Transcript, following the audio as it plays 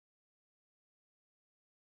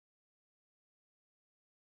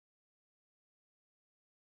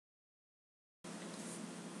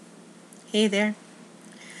Hey there.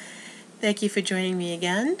 Thank you for joining me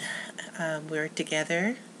again. We're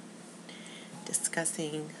together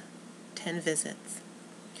discussing 10 visits.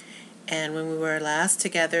 And when we were last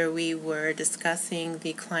together, we were discussing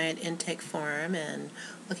the client intake form and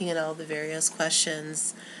looking at all the various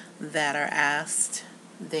questions that are asked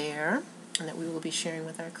there and that we will be sharing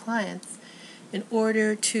with our clients in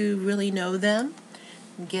order to really know them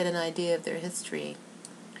and get an idea of their history.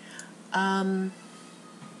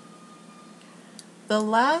 The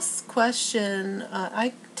last question,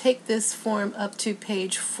 I take this form up to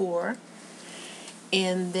page 4,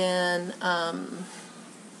 and then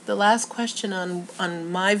the last question on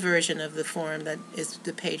my version of the form, that is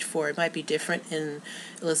the page 4, it might be different in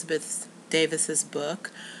Elizabeth Davis's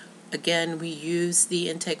book. Again, we use the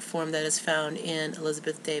intake form that is found in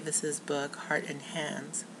Elizabeth Davis's book, Heart and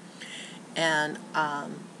Hands. And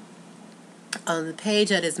on the page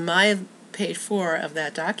that is my page 4 of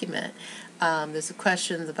that document, there's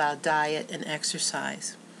questions about diet and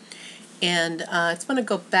exercise. And I just want to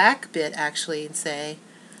go back a bit, actually, and say,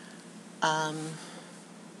 I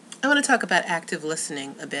want to talk about active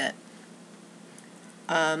listening a bit.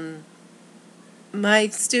 My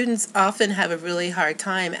students often have a really hard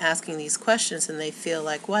time asking these questions, and they feel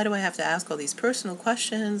like, why do I have to ask all these personal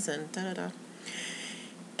questions, and da-da-da.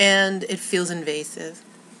 And it feels invasive.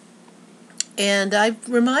 And I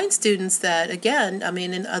remind students that, again,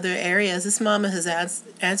 in other areas, this mama has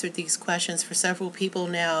answered these questions for several people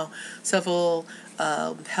now, several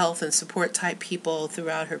health and support type people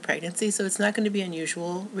throughout her pregnancy, so it's not going to be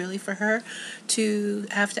unusual, really, for her to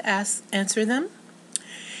have to answer them.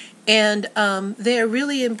 And they are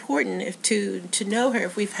really important to know her.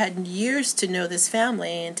 If we've had years to know this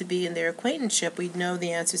family and to be in their acquaintanceship, we'd know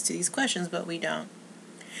the answers to these questions, but we don't.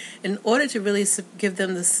 In order to really give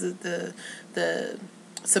them the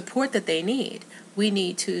support that they need, we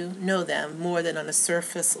need to know them more than on a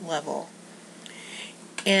surface level.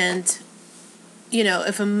 And,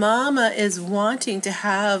 if a mama is wanting to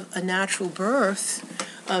have a natural birth,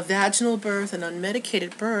 a vaginal birth, an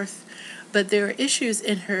unmedicated birth, but there are issues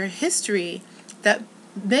in her history that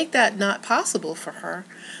make that not possible for her,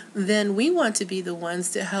 then we want to be the ones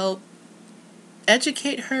to help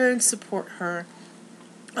educate her and support her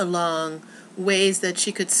along ways that she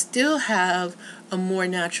could still have a more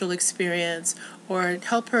natural experience, or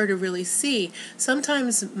help her to really see.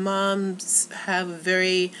 Sometimes moms have a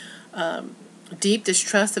very deep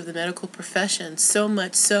distrust of the medical profession, so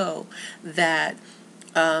much so that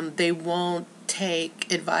they won't take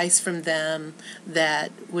advice from them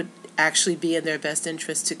that would actually be in their best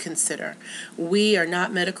interest to consider. We are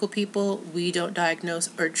not medical people. We don't diagnose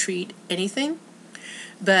or treat anything.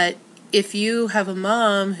 But if you have a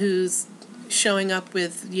mom who's showing up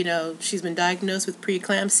with, she's been diagnosed with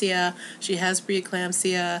preeclampsia, she has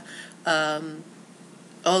preeclampsia,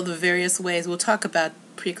 all the various ways. We'll talk about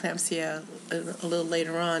preeclampsia a little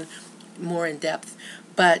later on, more in depth.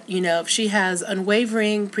 But, if she has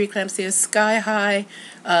unwavering preeclampsia, sky-high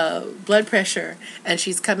blood pressure, and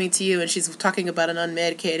she's coming to you and she's talking about an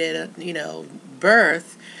unmedicated,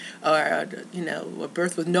 birth, or, a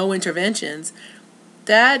birth with no interventions,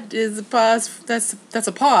 that is a pause. That's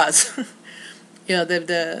a pause.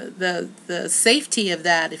 The safety of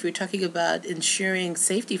that, if you're talking about ensuring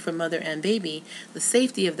safety for mother and baby, the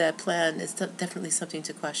safety of that plan is definitely something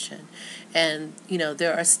to question. And,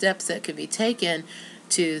 there are steps that could be taken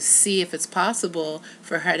to see if it's possible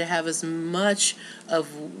for her to have as much of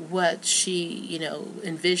what she,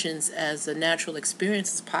 envisions as a natural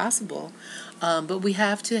experience as possible. But we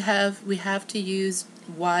have to use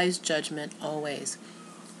wise judgment always.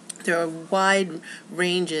 There are wide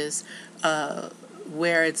ranges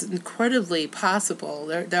where it's incredibly possible.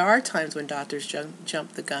 There are times when doctors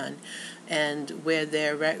jump the gun, and where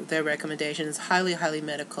their recommendation is highly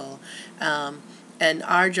medical. And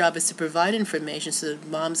our job is to provide information so that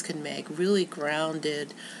moms can make really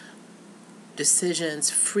grounded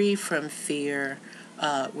decisions, free from fear,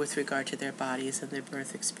 with regard to their bodies and their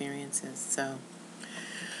birth experiences. So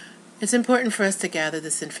it's important for us to gather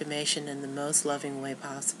this information in the most loving way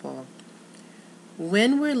possible.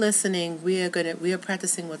 When we're listening, we are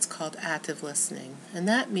practicing what's called active listening, and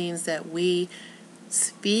that means that we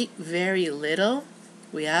speak very little.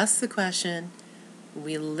 We ask the question.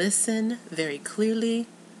 We listen very clearly.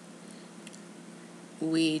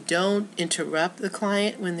 We don't interrupt the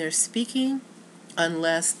client when they're speaking,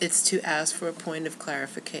 unless it's to ask for a point of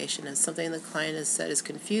clarification. If something the client has said has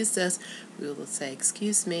confused us, we will say,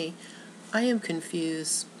 "Excuse me, I am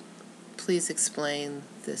confused. Please explain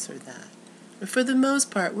this or that." But for the most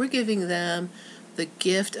part, we're giving them the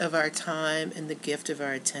gift of our time and the gift of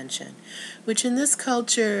our attention, which in this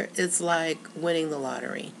culture is like winning the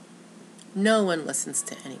lottery. No one listens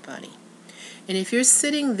to anybody. And if you're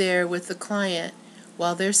sitting there with the client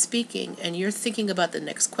while they're speaking and you're thinking about the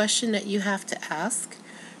next question that you have to ask,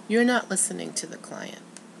 you're not listening to the client.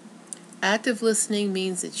 Active listening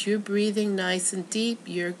means that you're breathing nice and deep,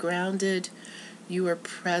 you're grounded, you are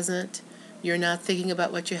present, you're not thinking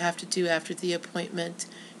about what you have to do after the appointment,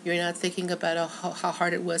 you're not thinking about how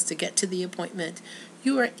hard it was to get to the appointment.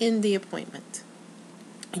 You are in the appointment.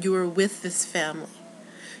 You are with this family.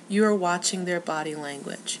 You are watching their body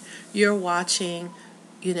language. You're watching,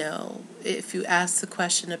 if you ask the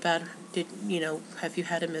question about, have you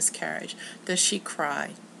had a miscarriage? Does she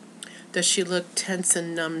cry? Does she look tense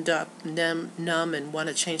and numb and want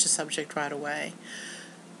to change the subject right away?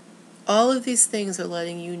 All of these things are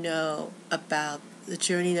letting you know about the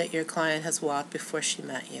journey that your client has walked before she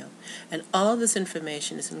met you. And all of this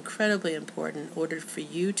information is incredibly important in order for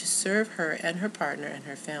you to serve her and her partner and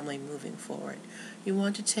her family moving forward. You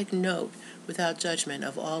want to take note without judgment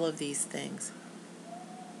of all of these things.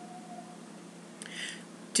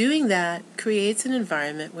 Doing that creates an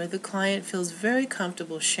environment where the client feels very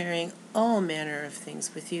comfortable sharing all manner of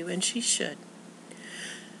things with you, and she should.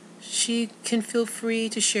 She can feel free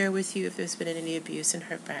to share with you if there's been any abuse in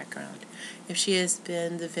her background, if she has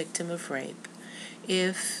been the victim of rape,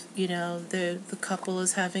 if, the couple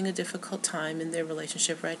is having a difficult time in their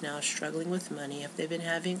relationship right now, struggling with money, if they've been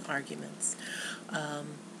having arguments,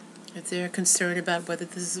 if they're concerned about whether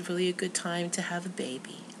this is really a good time to have a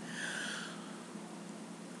baby.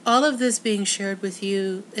 All of this being shared with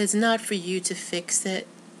you is not for you to fix it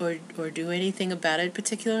or do anything about it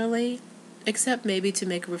particularly, except maybe to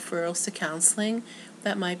make referrals to counseling.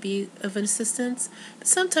 That might be of an assistance. But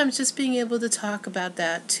sometimes just being able to talk about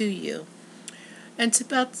that to you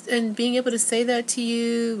and being able to say that to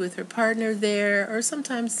you with her partner there, or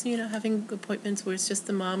sometimes, having appointments where it's just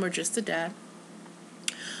the mom or just the dad.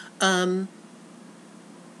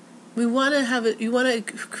 You want to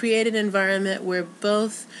create an environment where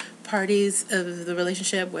both parties of the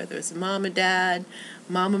relationship, whether it's mom and dad,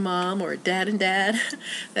 mom and mom, or dad and dad,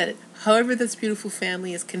 that however this beautiful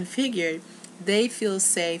family is configured, they feel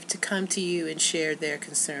safe to come to you and share their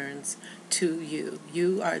concerns to you.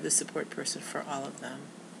 You are the support person for all of them.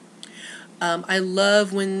 I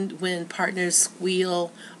love when partners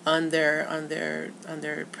squeal on their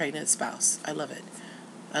pregnant spouse. I love it.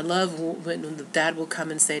 I love when the dad will come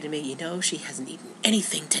and say to me, she hasn't eaten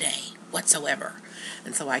anything today whatsoever.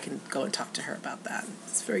 And so I can go and talk to her about that.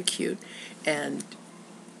 It's very cute and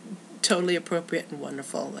totally appropriate and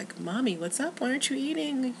wonderful. Like, Mommy, what's up? Why aren't you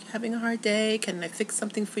eating? Are you having a hard day? Can I fix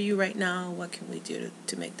something for you right now? What can we do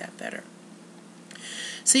to make that better?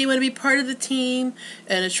 So you want to be part of the team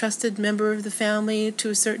and a trusted member of the family to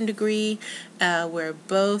a certain degree, where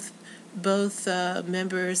both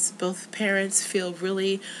members, both parents feel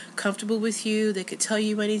really comfortable with you. They could tell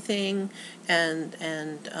you anything, and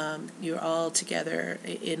you're all together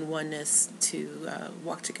in oneness to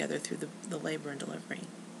walk together through the labor and delivery.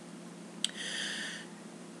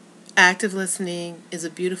 Active listening is a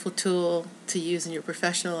beautiful tool to use in your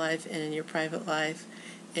professional life and in your private life.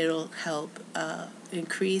 It'll help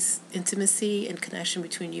increase intimacy and connection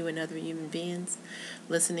between you and other human beings.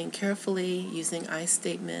 Listening carefully, using I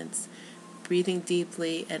statements, breathing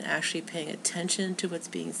deeply, and actually paying attention to what's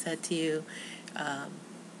being said to you.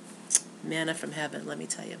 Manna from heaven, let me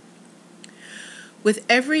tell you. With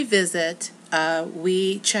every visit,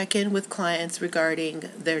 we check in with clients regarding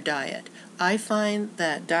their diet. I find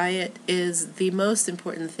that diet is the most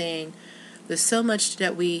important thing. There's so much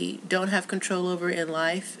that we don't have control over in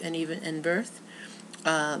life and even in birth,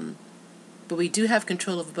 but we do have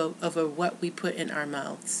control over what we put in our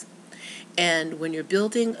mouths. And when you're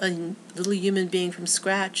building a little human being from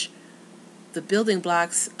scratch, the building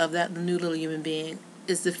blocks of that new little human being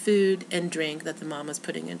is the food and drink that the mama's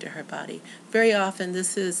putting into her body. Very often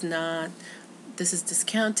this is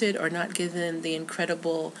discounted or not given the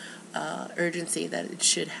incredible urgency that it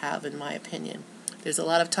should have, in my opinion. There's a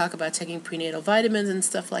lot of talk about taking prenatal vitamins and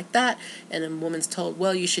stuff like that, and a woman's told,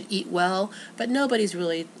 well, you should eat well, but nobody's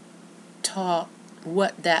really taught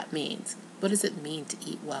what that means. What does it mean to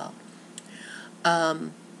eat well?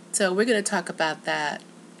 So we're going to talk about that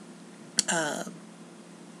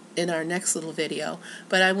in our next little video,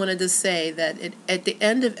 but I wanted to say that at the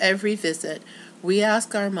end of every visit, we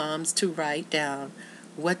ask our moms to write down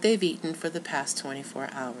what they've eaten for the past 24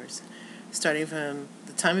 hours, starting from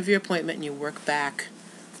the time of your appointment, and you work back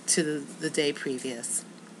to the day previous.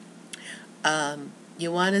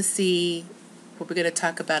 You want to see what we're going to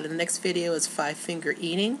talk about in the next video is 5-finger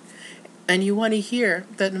eating, and you want to hear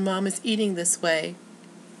that the mom is eating this way,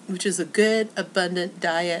 which is a good, abundant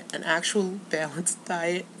diet, an actual balanced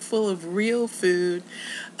diet full of real food,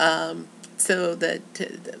 so that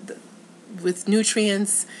with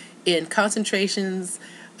nutrients in concentrations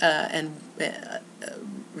and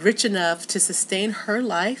rich enough to sustain her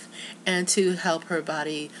life and to help her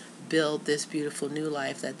body build this beautiful new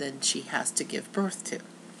life that then she has to give birth to.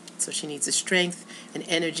 So she needs the strength and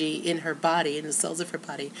energy in her body, in the cells of her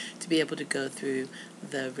body, to be able to go through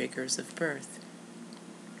the rigors of birth.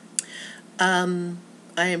 I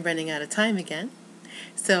am running out of time again,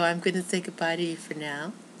 so I'm going to say goodbye to you for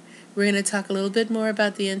now. We're going to talk a little bit more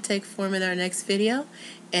about the intake form in our next video,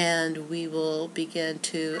 and we will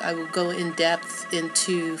I will go in depth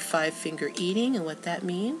into 5-finger eating and what that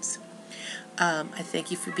means. I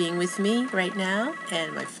thank you for being with me right now,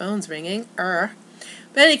 and my phone's ringing.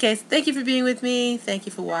 But in any case, thank you for being with me. Thank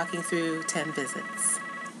you for walking through 10 visits.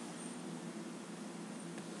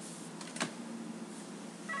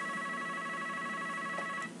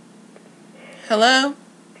 Hello?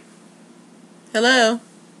 Hello?